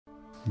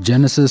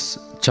Genesis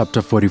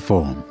chapter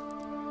 44.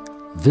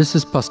 This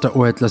is Pastor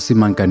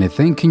Simankane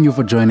thanking you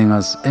for joining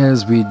us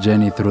as we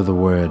journey through the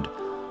word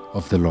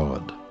of the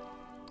Lord.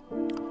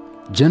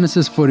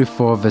 Genesis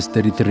 44 verse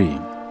 33.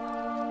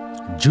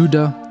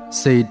 Judah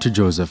said to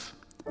Joseph,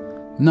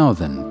 "Now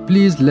then,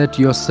 please let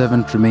your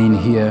servant remain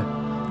here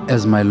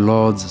as my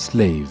Lord's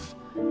slave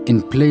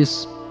in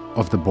place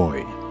of the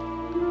boy,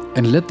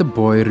 and let the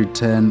boy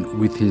return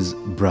with his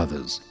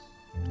brothers.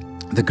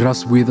 The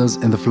grass withers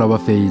and the flower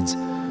fades,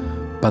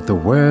 but the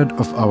word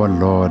of our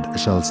Lord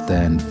shall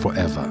stand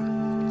forever."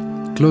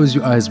 Close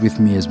your eyes with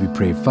me as we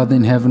pray. Father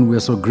in heaven, we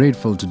are so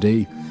grateful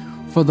today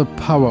for the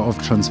power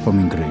of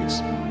transforming grace.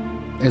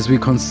 As we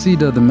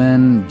consider the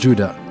man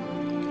Judah,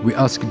 we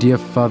ask, dear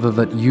Father,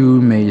 that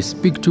you may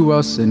speak to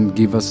us and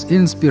give us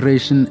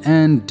inspiration,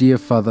 and, dear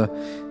Father,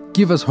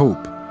 give us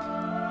hope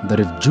that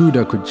if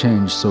Judah could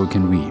change, so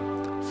can we.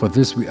 For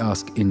this we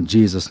ask in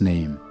Jesus'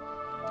 name.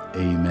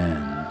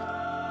 Amen.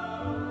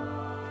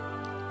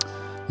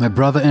 My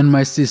brother and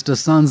my sister,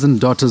 sons and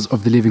daughters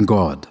of the living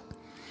God,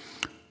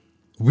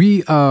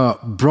 we are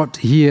brought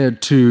here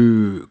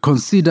to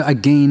consider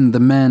again the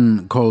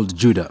man called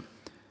Judah.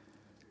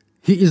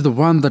 He is the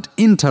one that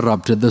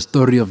interrupted the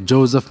story of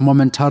Joseph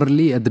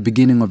momentarily at the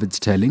beginning of its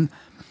telling,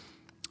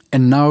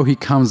 and now he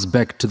comes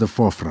back to the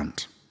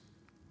forefront.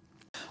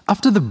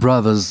 After the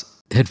brothers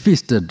had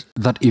feasted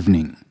that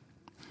evening,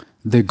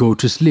 they go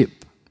to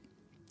sleep.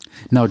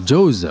 Now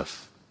Joseph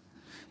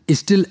is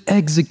still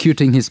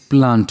executing his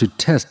plan to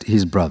test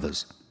his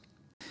brothers.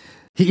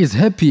 He is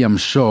happy, I'm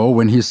sure,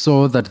 when he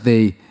saw that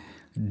they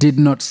did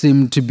not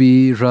seem to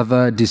be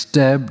rather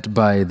disturbed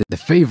by the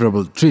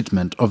favorable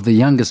treatment of the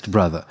youngest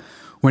brother.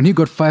 When he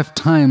got 5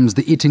 times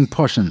the eating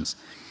portions,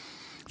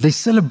 they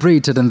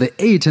celebrated and they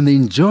ate and they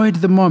enjoyed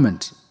the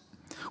moment.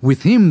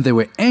 With him, they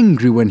were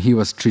angry when he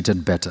was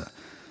treated better.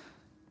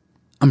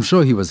 I'm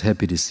sure he was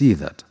happy to see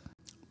that.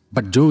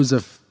 But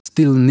Joseph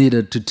still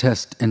needed to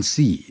test and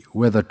see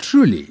whether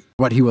truly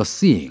what he was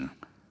seeing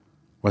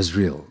was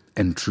real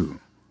and true.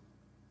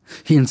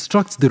 He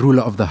instructs the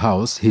ruler of the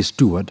house, his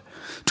steward,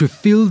 to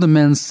fill the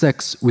men's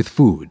sacks with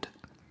food,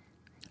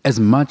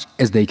 as much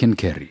as they can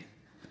carry,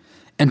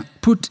 and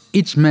put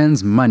each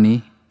man's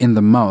money in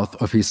the mouth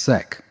of his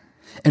sack.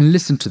 And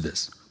listen to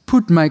this: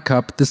 put my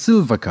cup, the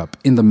silver cup,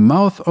 in the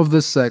mouth of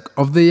the sack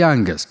of the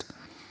youngest,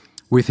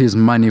 with his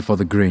money for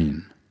the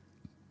grain.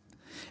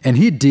 And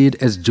he did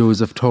as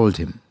Joseph told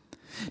him.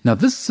 Now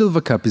this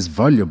silver cup is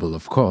valuable,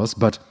 of course,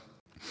 but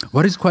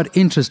what is quite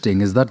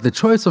interesting is that the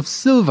choice of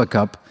silver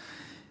cup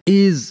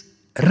is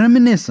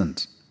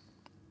reminiscent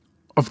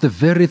of the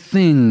very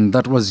thing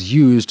that was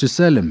used to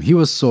sell him. He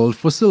was sold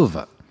for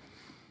silver,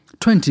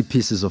 20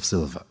 pieces of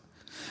silver.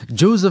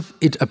 Joseph,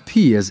 it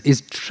appears,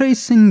 is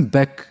tracing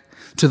back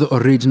to the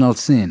original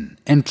sin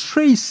and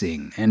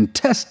tracing and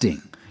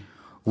testing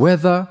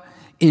whether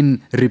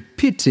in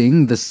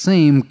repeating the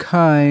same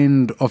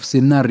kind of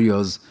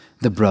scenarios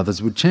the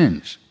brothers would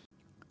change.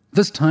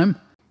 This time,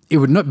 it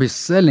would not be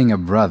selling a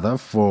brother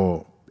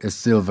for a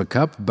silver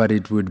cup, but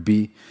it would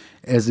be,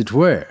 as it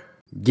were,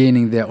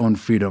 gaining their own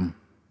freedom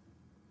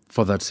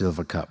for that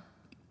silver cup.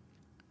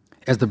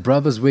 As the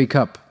brothers wake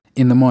up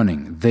in the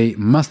morning, they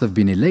must have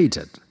been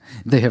elated.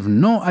 They have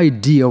no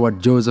idea what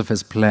Joseph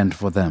has planned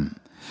for them.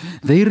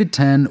 They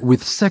return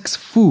with sacks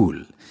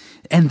full,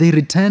 and they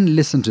return,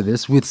 listen to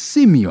this, with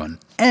Simeon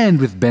and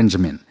with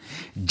Benjamin,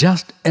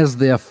 just as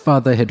their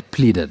father had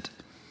pleaded.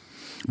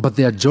 But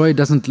their joy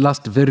doesn't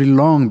last very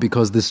long,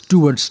 because the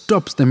steward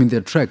stops them in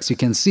their tracks. You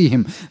can see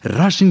him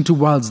rushing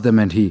towards them,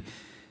 and he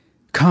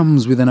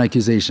comes with an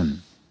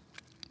accusation.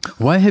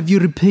 "Why have you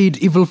repaid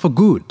evil for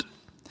good?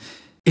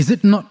 Is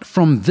it not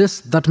from this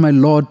that my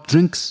Lord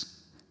drinks,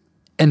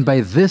 and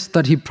by this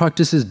that he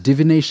practices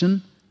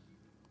divination?"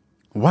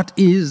 What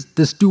is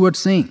the steward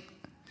saying?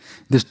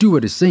 The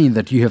steward is saying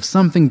that you have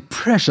something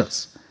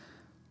precious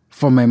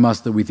for my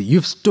master with you.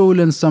 You've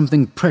stolen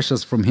something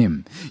precious from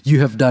him. You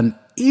have done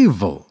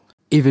evil,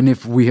 even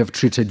if we have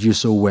treated you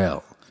so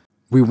well.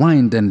 We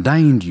wined and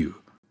dined you,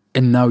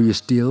 and now you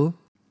steal?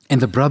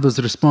 And the brothers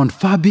respond,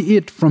 "Far be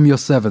it from your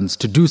servants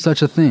to do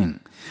such a thing.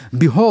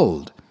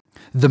 Behold,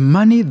 the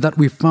money that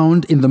we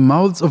found in the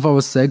mouths of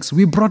our sacks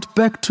we brought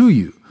back to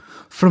you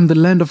from the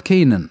land of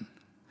Canaan.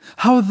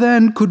 How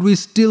then could we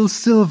steal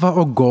silver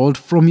or gold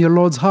from your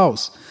Lord's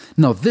house?"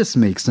 Now this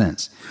makes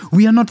sense.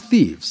 We are not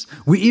thieves.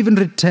 We even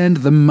returned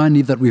the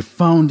money that we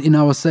found in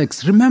our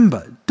sacks.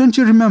 Remember, don't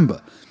you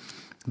remember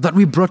that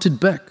we brought it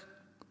back?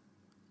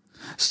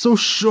 So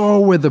sure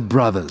were the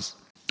brothers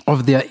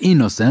of their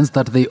innocence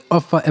that they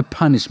offer a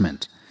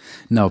punishment.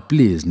 Now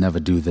please never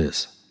do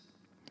this.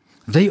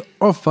 They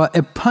offer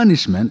a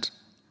punishment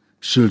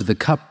should the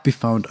cup be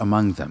found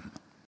among them.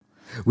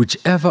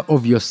 "Whichever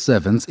of your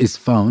servants is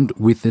found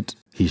with it,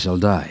 he shall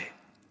die.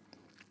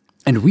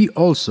 And we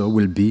also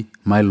will be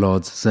my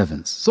Lord's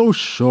servants." So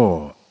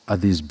sure are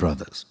these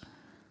brothers.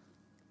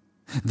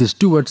 The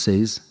steward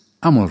says,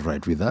 "I'm all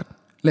right with that.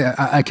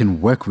 I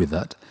can work with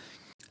that.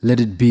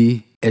 Let it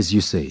be as you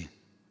say.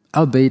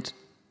 Albeit,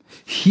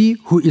 he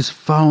who is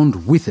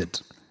found with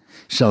it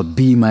shall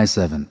be my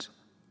servant,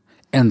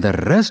 and the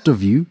rest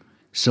of you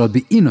shall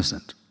be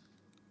innocent.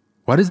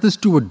 What is the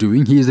steward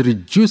doing? He is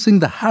reducing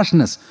the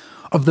harshness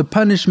of the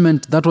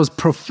punishment that was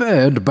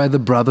proffered by the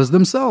brothers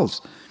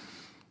themselves.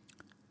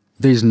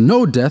 There is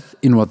no death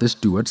in what the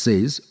steward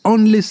says,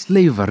 only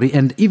slavery,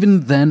 and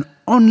even then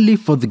only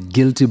for the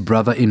guilty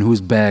brother in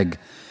whose bag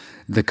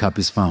the cup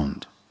is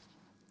found.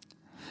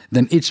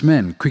 Then each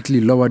man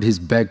quickly lowered his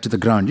bag to the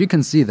ground. You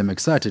can see them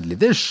excitedly.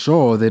 They're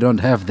sure they don't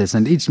have this.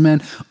 And each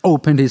man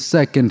opened his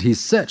sack and he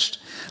searched.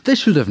 They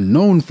should have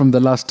known from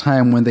the last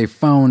time when they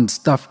found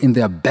stuff in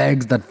their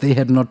bags that they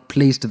had not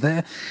placed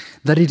there,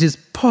 that it is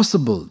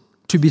possible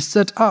to be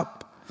set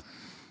up,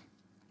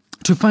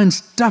 to find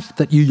stuff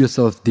that you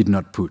yourself did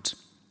not put.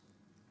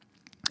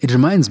 It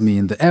reminds me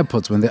in the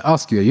airports when they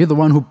ask you, are you the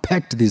one who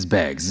packed these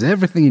bags? Is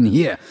everything in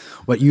here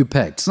what you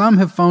packed? Some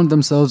have found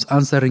themselves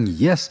answering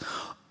yes,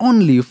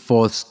 only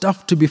for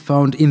stuff to be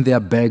found in their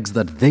bags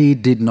that they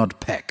did not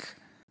pack.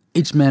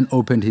 Each man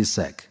opened his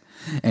sack,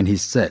 and he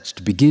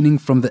searched, beginning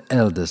from the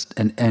eldest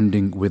and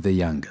ending with the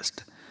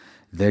youngest.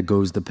 There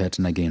goes the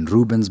pattern again.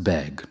 Reuben's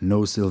bag,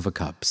 no silver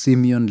cup.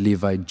 Simeon,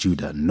 Levi,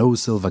 Judah, no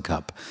silver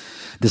cup.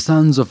 The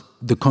sons of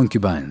the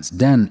concubines,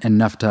 Dan and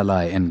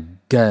Naphtali and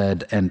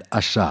Gad and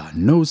Asher,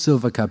 no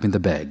silver cup in the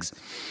bags.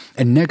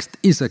 And next,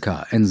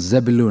 Issachar and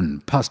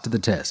Zebulun passed the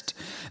test.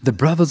 The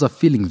brothers are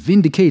feeling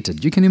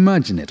vindicated. You can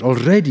imagine it.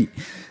 Already,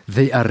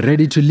 they are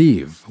ready to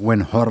leave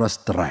when horror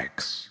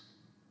strikes.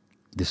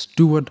 The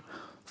steward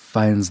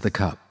finds the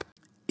cup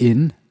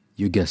in,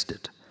 you guessed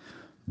it,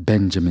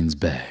 Benjamin's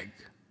bag.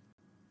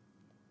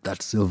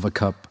 That silver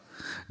cup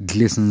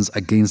glistens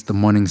against the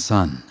morning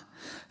sun,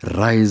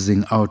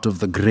 rising out of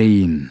the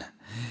grain.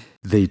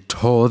 They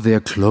tore their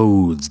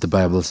clothes, the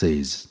Bible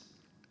says.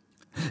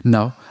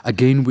 Now,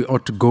 again, we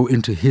ought to go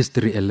into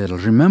history a little.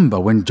 Remember,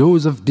 when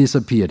Joseph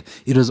disappeared,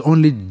 it was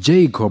only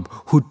Jacob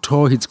who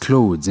tore his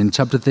clothes in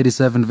chapter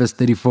 37, verse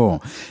 34.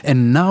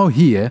 And now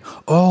here,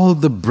 all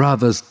the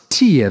brothers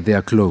tear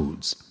their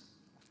clothes.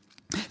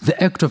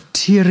 The act of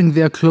tearing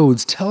their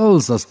clothes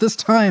tells us this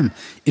time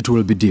it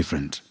will be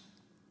different.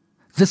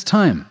 This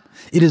time,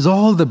 it is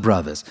all the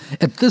brothers.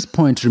 At this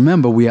point,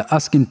 remember, we are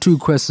asking two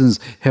questions.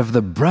 Have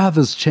the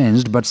brothers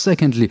changed? But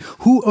secondly,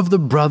 who of the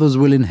brothers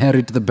will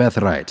inherit the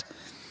birthright?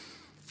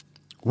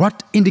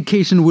 What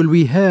indication will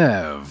we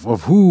have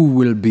of who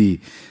will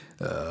be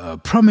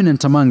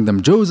prominent among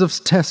them? Joseph's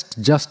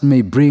test just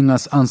may bring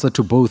us answer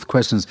to both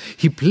questions.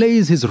 He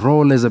plays his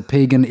role as a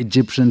pagan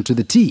Egyptian to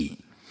the T.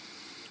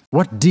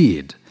 What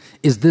deed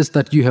is this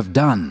that you have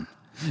done?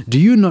 Do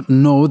you not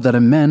know that a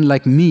man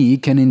like me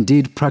can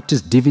indeed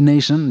practice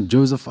divination?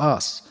 Joseph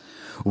asks.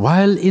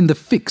 While in the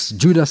fix,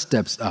 Judah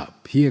steps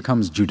up. Here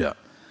comes Judah.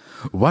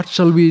 What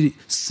shall we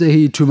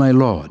say to my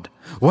Lord?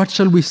 What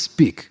shall we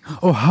speak?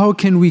 Or how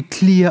can we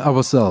clear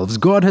ourselves?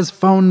 God has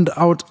found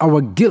out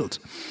our guilt,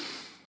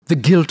 the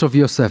guilt of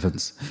your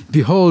servants.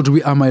 Behold,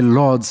 we are my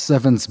Lord's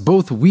servants,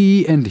 both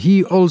we and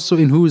he also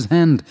in whose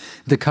hand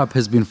the cup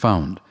has been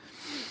found.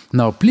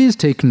 Now, please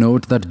take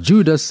note that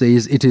Judah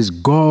says it is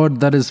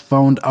God that has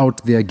found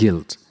out their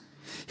guilt.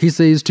 He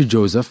says to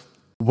Joseph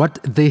what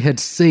they had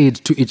said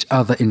to each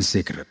other in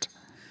secret.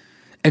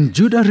 And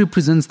Judah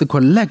represents the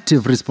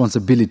collective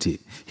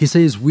responsibility. He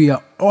says, we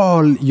are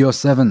all your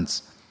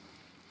servants.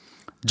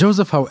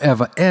 Joseph,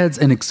 however, adds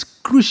an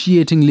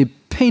excruciatingly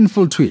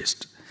painful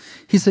twist.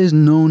 He says,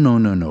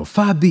 no.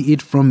 Far be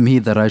it from me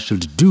that I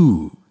should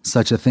do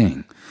such a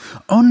thing.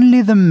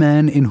 Only the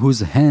man in whose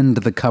hand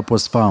the cup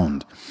was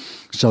found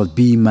shall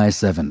be my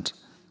servant.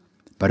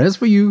 But as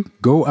for you,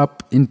 go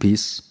up in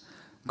peace,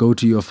 go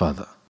to your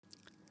father.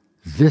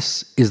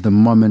 This is the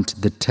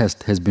moment the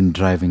test has been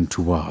driving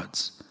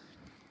towards.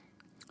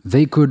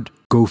 They could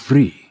go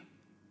free,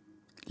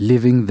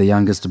 leaving the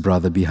youngest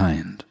brother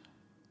behind,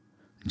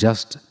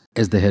 just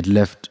as they had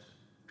left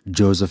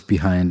Joseph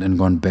behind and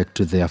gone back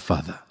to their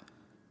father.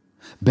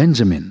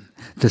 Benjamin,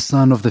 the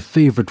son of the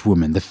favorite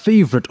woman, the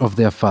favorite of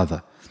their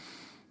father,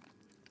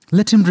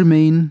 let him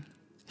remain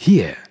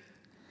here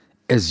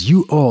as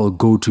you all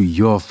go to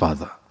your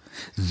father.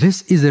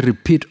 This is a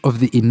repeat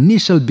of the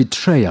initial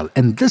betrayal,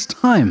 and this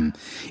time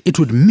it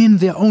would mean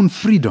their own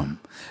freedom.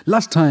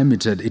 Last time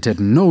it had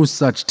no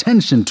such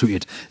tension to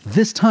it.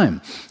 This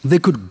time they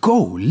could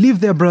go,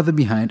 leave their brother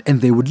behind, and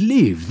they would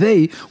leave.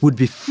 They would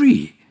be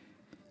free.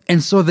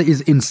 And so there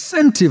is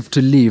incentive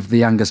to leave the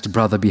youngest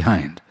brother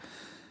behind.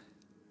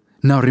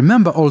 Now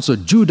remember also,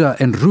 Judah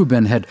and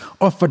Reuben had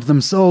offered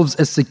themselves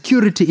as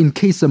security in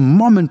case a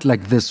moment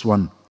like this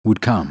one would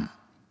come.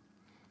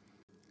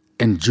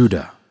 And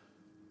Judah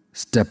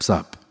steps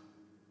up.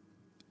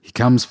 He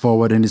comes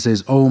forward and he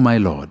says, "Oh, my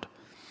Lord,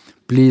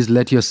 please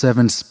let your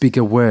servant speak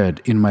a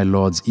word in my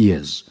Lord's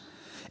ears,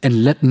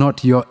 and let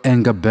not your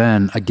anger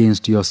burn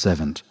against your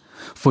servant,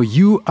 for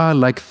you are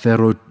like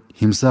Pharaoh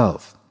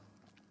himself."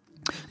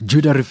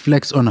 Judah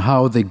reflects on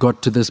how they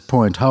got to this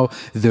point, how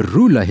the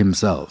ruler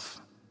himself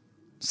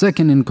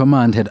second in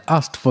command, had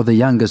asked for the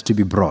youngest to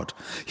be brought.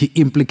 He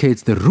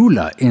implicates the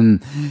ruler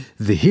in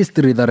the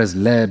history that has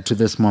led to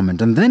this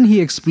moment. And then he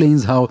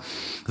explains how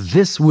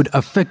this would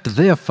affect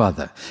their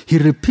father. He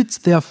repeats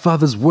their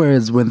father's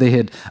words when they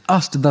had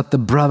asked that the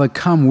brother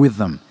come with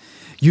them.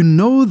 You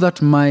know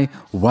that my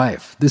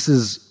wife, this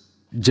is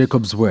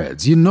Jacob's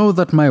words, you know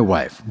that my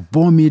wife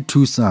bore me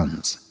 2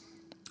 sons.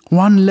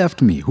 One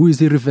left me, who is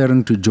he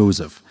referring to?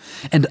 Joseph,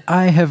 and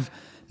I have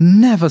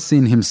never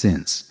seen him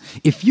since.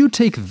 If you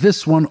take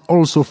this one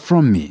also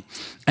from me,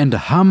 and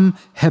harm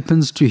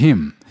happens to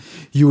him,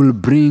 you will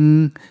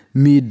bring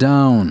me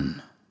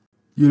down.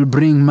 You'll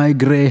bring my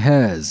gray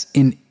hairs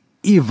in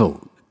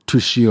evil to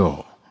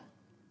Sheol.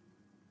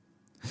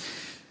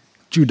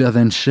 Judah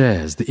then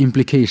shares the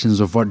implications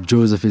of what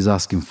Joseph is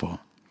asking for.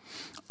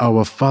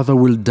 Our father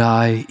will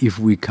die if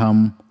we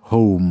come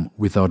home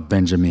without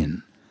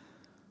Benjamin.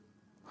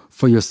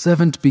 For your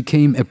servant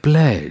became a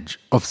pledge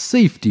of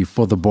safety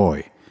for the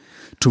boy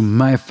to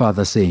my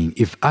father, saying,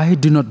 if I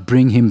do not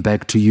bring him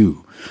back to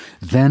you,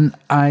 then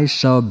I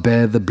shall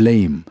bear the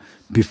blame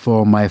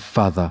before my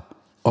father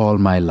all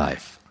my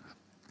life.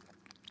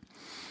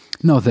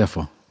 Now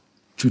therefore,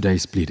 Judah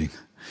is pleading,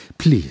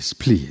 please,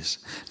 please,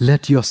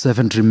 let your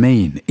servant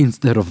remain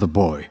instead of the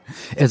boy,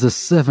 as a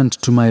servant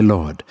to my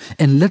Lord,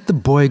 and let the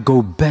boy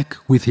go back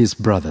with his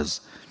brothers.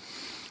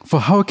 For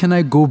how can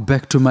I go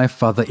back to my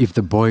father if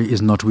the boy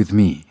is not with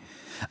me?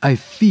 I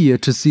fear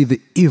to see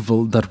the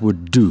evil that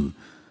would do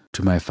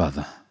to my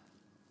father.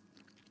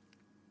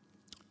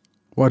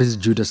 What is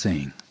Judah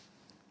saying?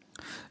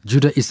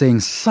 Judah is saying,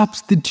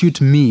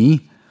 substitute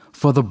me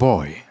for the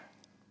boy.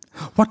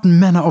 What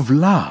manner of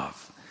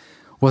love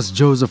was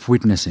Joseph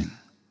witnessing?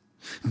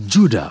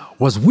 Judah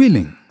was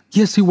willing,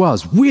 yes, he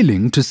was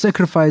willing to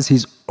sacrifice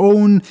his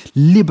own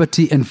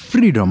liberty and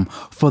freedom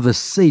for the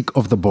sake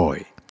of the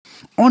boy.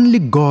 Only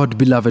God,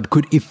 beloved,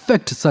 could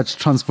effect such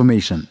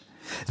transformation.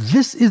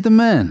 This is the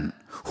man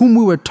whom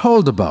we were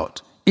told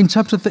about in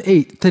chapter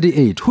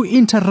 38, who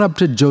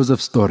interrupted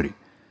Joseph's story.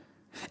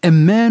 A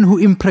man who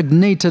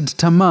impregnated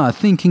Tamar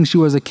thinking she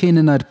was a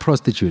Canaanite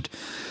prostitute.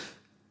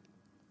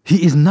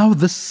 He is now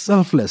the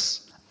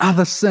selfless,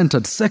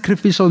 other-centered,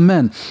 sacrificial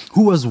man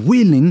who was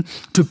willing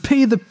to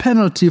pay the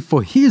penalty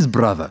for his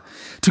brother,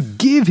 to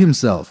give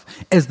himself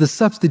as the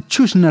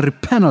substitutionary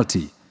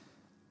penalty.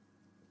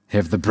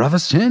 Have the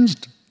brothers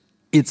changed?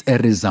 It's a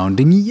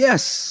resounding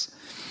yes.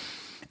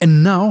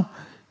 And now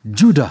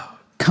Judah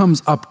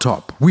comes up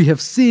top. We have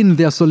seen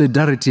their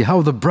solidarity,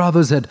 how the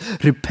brothers had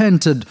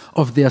repented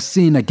of their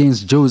sin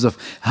against Joseph,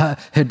 how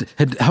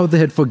they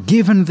had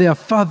forgiven their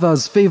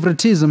father's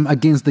favoritism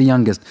against the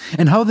youngest,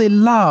 and how they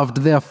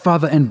loved their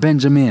father and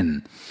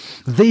Benjamin.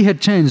 They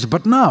had changed,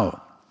 but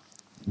now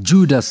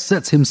Judah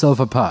sets himself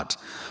apart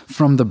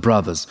from the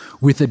brothers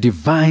with a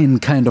divine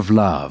kind of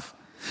love.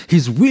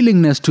 His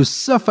willingness to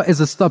suffer as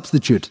a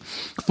substitute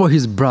for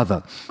his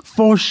brother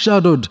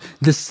foreshadowed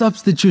the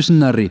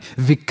substitutionary,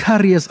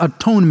 vicarious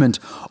atonement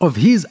of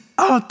his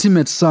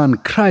ultimate son,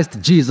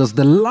 Christ Jesus,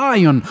 the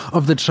Lion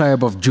of the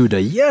tribe of Judah.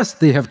 Yes,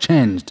 they have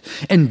changed.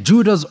 And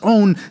Judah's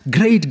own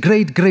great-grandson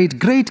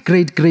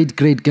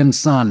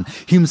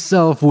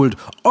himself would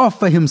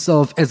offer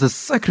himself as a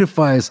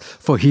sacrifice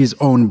for his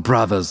own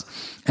brothers.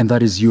 And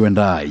that is you and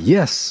I.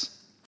 Yes,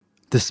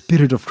 the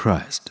Spirit of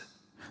Christ,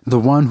 the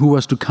one who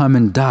was to come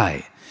and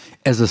die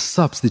as a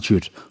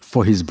substitute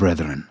for his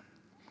brethren.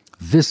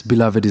 This,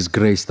 beloved, is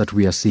grace that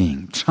we are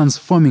seeing,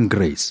 transforming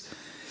grace.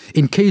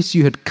 In case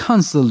you had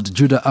cancelled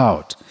Judah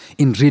out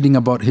in reading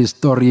about his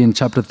story in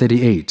chapter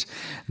 38,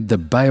 the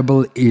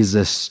Bible is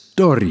a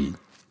story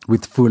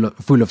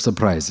full of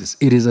surprises.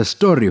 It is a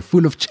story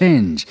full of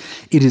change.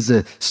 It is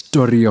a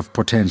story of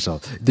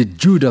potential. The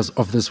Judas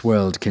of this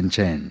world can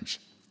change.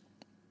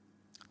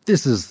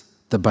 This is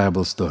the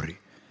Bible story.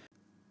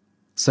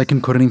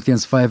 2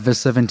 Corinthians 5 verse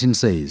 17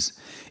 says,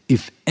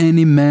 if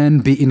any man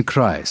be in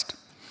Christ,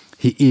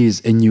 he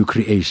is a new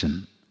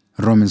creation.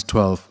 Romans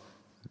 12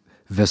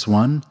 verse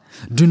 1,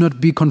 do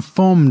not be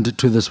conformed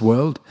to this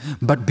world,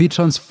 but be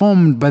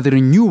transformed by the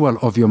renewal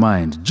of your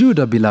mind.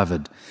 Judah,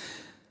 beloved,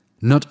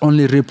 not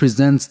only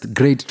represents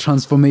great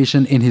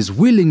transformation in his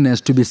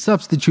willingness to be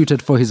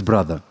substituted for his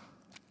brother,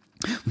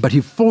 but he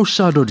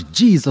foreshadowed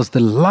Jesus, the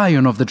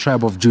Lion of the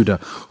tribe of Judah,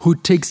 who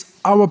takes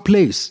our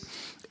place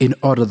in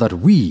order that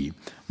we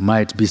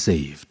might be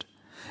saved.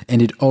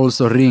 And it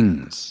also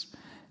rings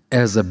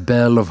as a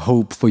bell of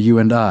hope for you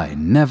and I.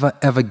 Never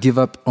ever give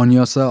up on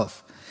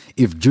yourself.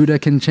 If Judah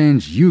can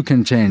change, you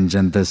can change.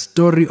 And the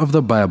story of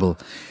the Bible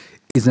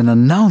is an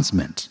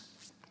announcement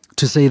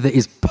to say there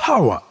is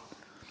power,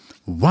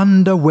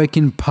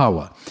 wonder-working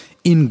power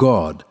in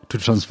God to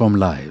transform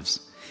lives.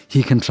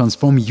 He can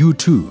transform you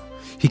too.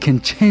 He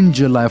can change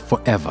your life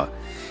forever.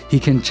 He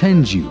can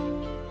change you.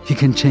 He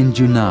can change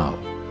you now.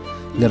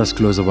 Let us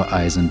close our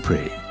eyes and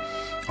pray.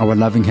 Our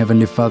loving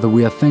Heavenly Father,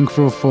 we are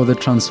thankful for the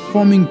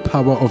transforming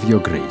power of your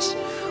grace.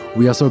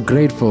 We are so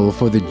grateful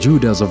for the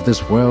Judas of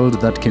this world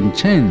that can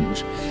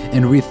change.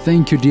 And we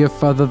thank you, dear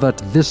Father, that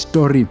this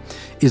story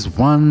is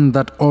one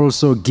that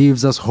also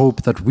gives us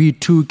hope that we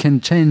too can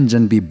change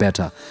and be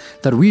better,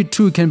 that we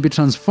too can be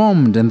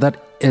transformed, and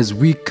that as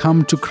we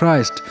come to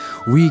Christ,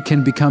 we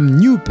can become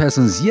new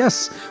persons.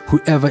 Yes,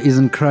 whoever is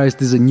in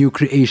Christ is a new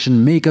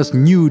creation. Make us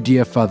new,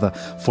 dear Father,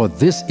 for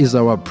this is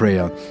our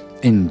prayer.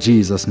 In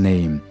Jesus'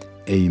 name,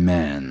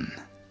 amen.